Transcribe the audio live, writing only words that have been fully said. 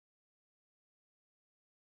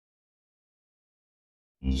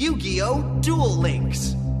Yu-Gi-Oh! Duel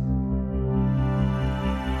Links.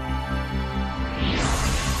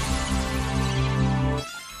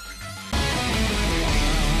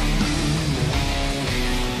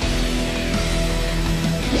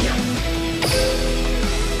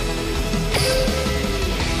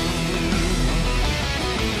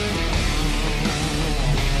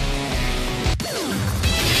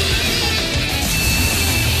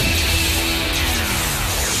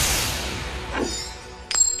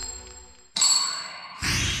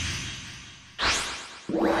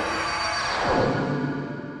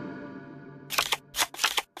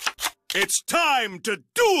 It's time to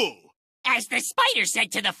duel! As the spider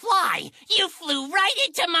said to the fly, you flew right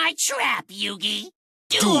into my trap, Yugi.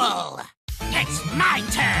 Duel! It's my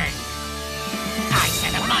turn! I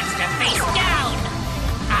set a monster face down!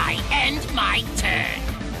 I end my turn!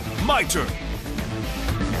 My turn.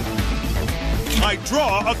 I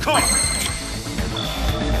draw a card.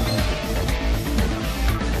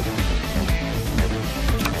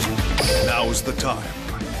 Now's the time.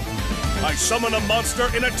 I summon a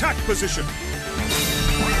monster in attack position.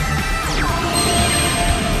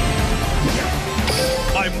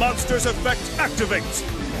 My monster's effect activates.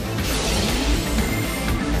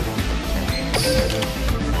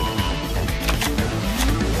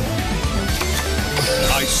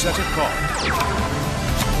 I set a card.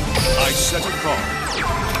 I set a card.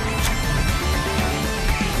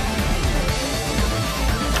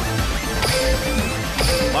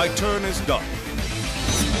 My turn is done.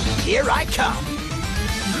 Here I come.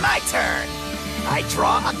 My turn. I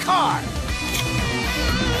draw a card.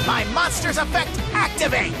 My monster's effect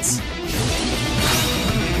activates.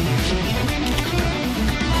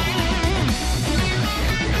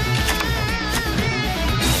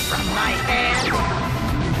 From my hand,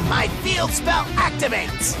 my field spell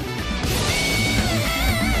activates.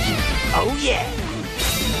 Oh yeah.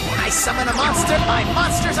 I summon a monster, my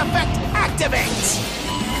monster's effect activates.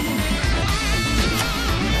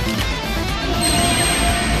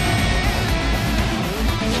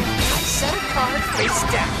 Set a card face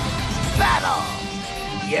down. Battle!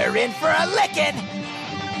 You're in for a licking!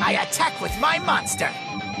 I attack with my monster.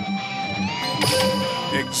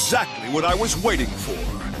 Exactly what I was waiting for.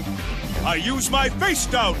 I use my face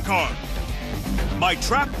down card. My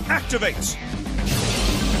trap activates.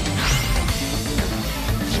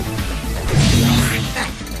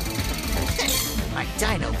 My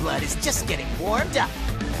dino blood is just getting warmed up.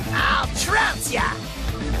 I'll trounce ya!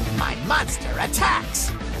 My monster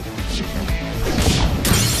attacks.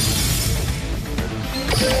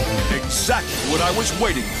 Exactly what I was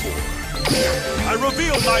waiting for. I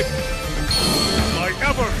reveal my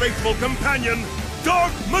ever-faithful companion,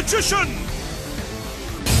 Dark Magician!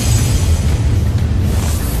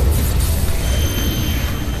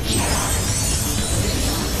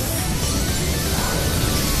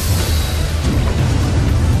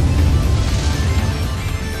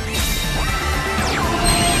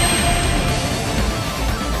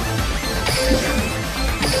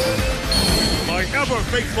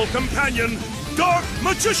 Ever-faithful companion, Dark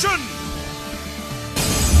Magician!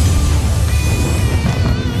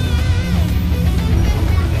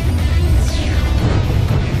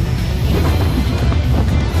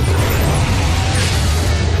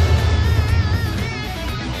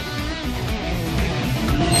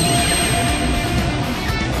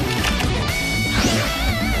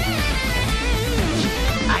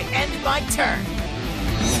 I end my turn.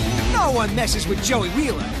 No one messes with Joey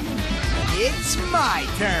Wheeler. It's my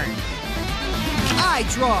turn. I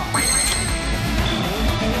draw.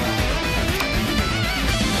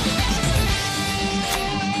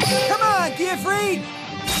 Come on, Giffrey!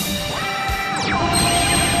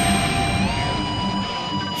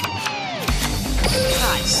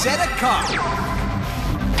 I set a card.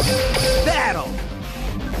 Battle.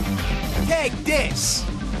 Take this.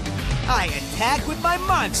 I attack with my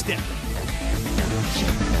monster.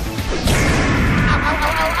 Ow, ow,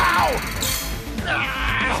 ow, ow, ow!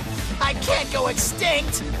 I can't go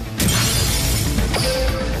extinct!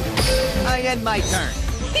 I end my turn.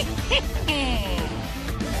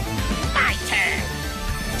 My turn!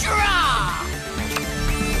 Draw!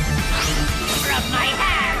 From my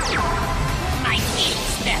hand, my field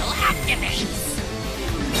spell activates.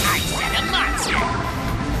 I set a monster.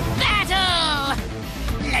 Battle!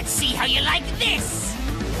 Let's see how you like this.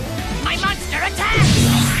 My monster attacks!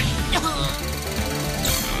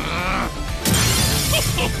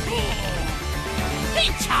 The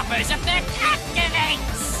chopper's effect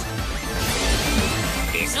activates!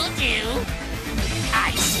 This'll do.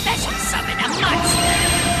 I special summon a monster!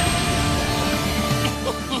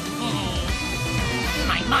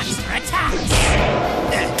 My monster attacks.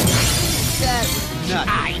 That was nuts.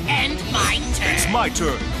 I end my turn. It's my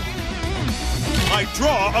turn. I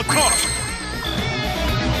draw a card.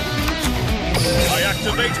 I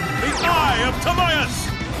activate the Eye of Timaeus.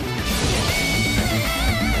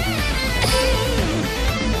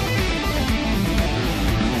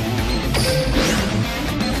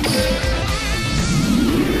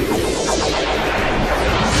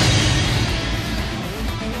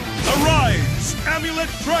 Arise, Amulet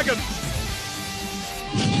Dragon!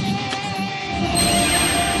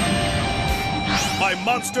 My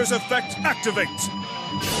monster's effect activates.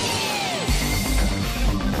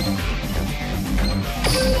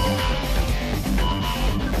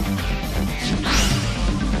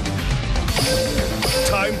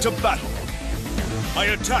 Time to battle. I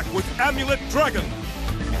attack with Amulet Dragon.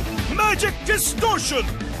 Magic Distortion!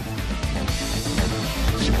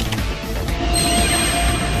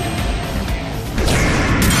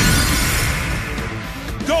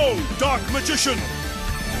 Go, Dark Magician!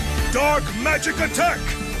 Dark Magic Attack!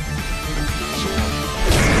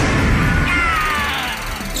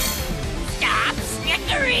 Stop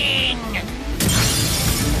snickering!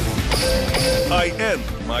 I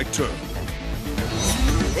end my turn.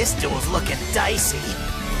 This duel's looking dicey.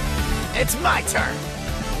 It's my turn.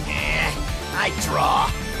 I draw.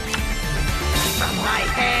 From my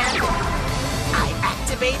hand, I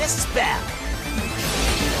activate a spell.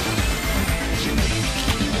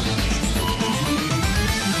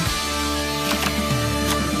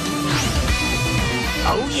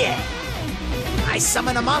 Oh yeah! I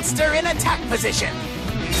summon a monster in attack position.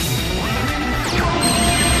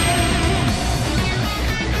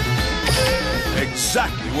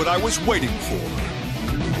 Exactly what I was waiting for.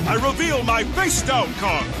 I reveal my face down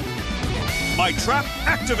card. My trap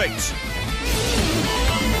activates.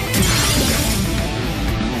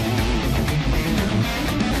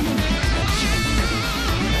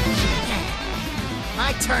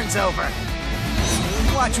 My turn's over.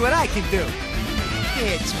 Watch what I can do.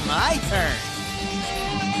 It's my turn.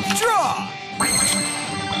 Draw!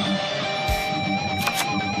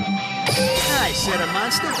 I set a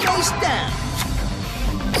monster face down.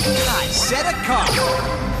 I set a card.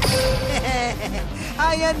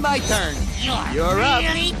 I end my turn. You're up.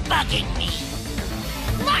 really bugging me.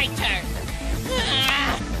 My turn.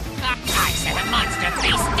 I set a monster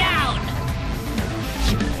face down.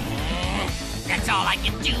 That's all I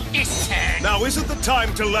can do this turn. Now isn't the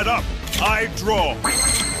time to let up. I draw.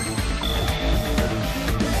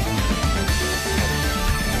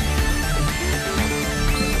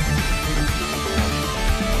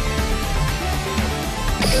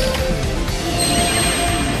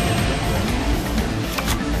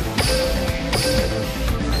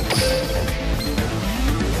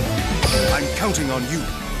 I'm counting on you.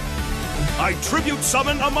 I tribute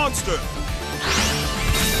summon a monster.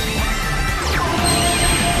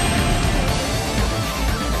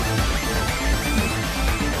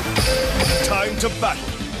 Time to battle.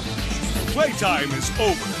 Playtime is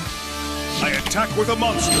over. I attack with a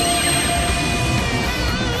monster.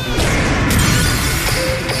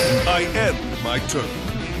 I end my turn.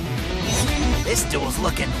 This duel's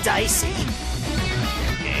looking dicey.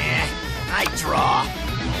 I draw.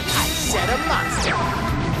 I set a monster.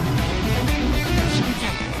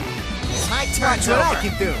 My turn's Watch what over. I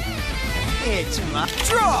can do. It's my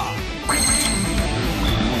draw!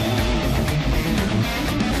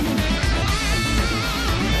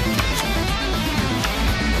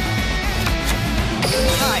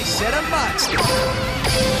 I set a monster.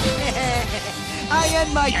 I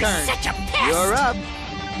end my You're turn. such a pest. You're up.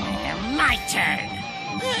 My turn.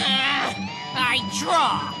 I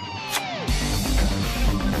draw.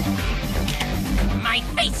 My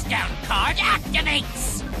face down card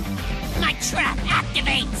activates. My trap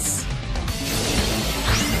activates.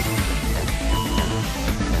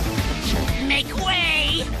 Make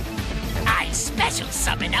way. I special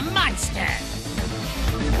summon a monster.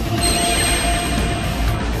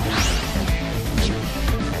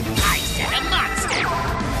 I set a monster.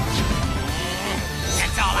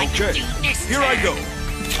 That's all I can Okay, do this here turn. I go.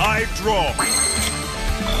 I draw.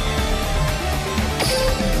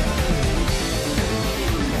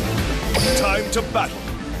 Time to battle.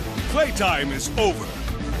 Playtime is over.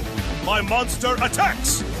 My monster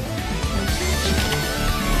attacks.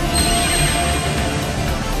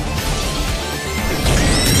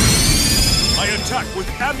 I attack with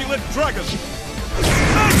Amulet Dragon.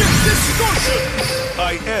 Magic Distortion!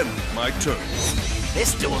 I end my turn.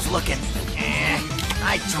 This duel's looking.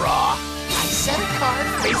 I draw. I set a card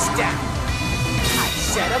face down. I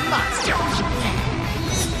set a monster.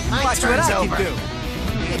 My Watch what turn's I over. can do.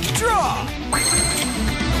 Draw!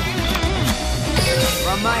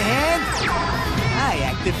 From my hand, I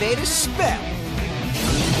activate a spell.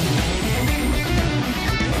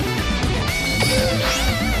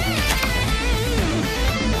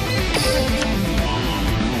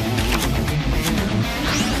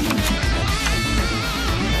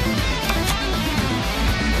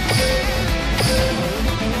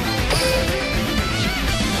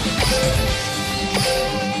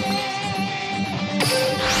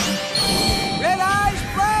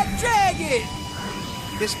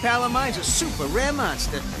 This pal of mine's a super rare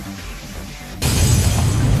monster.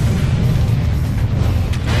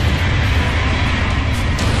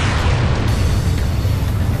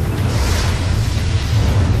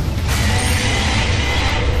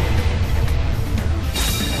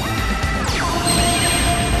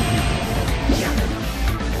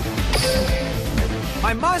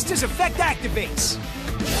 My monster's effect activates.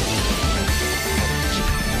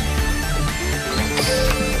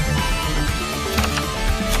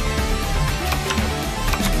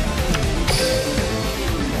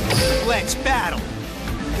 Let's battle.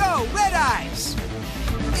 Go, Red Eyes!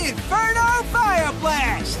 Inferno Fire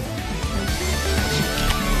Blast!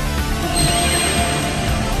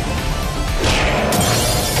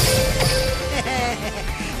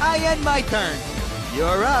 I end my turn.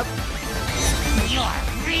 You're up. You're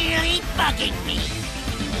really bugging me.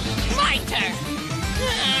 My turn.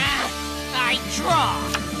 I draw.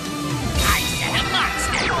 I set a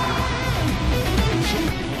monster.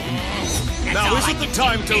 Now isn't the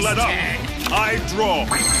time to let up. I draw.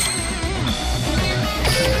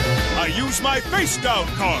 I use my face down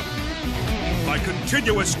card. My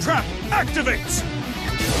continuous trap activates.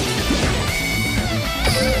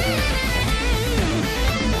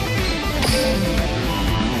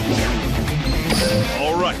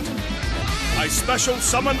 All right. I special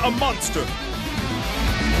summon a monster.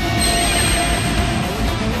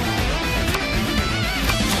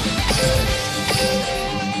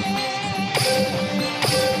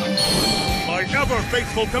 My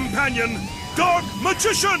ever-faithful companion, Dark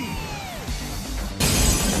Magician!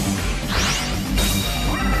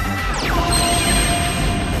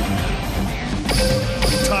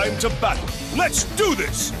 Time to battle. Let's do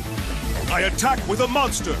this! I attack with a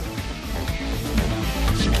monster.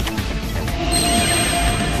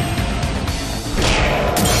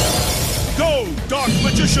 Go, Dark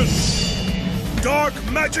Magician! Dark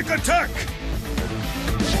Magic Attack!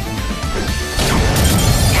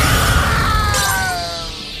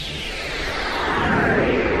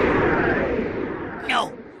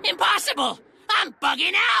 No! Impossible! I'm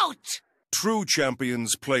bugging out! True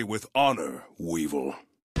champions play with honor, Weevil.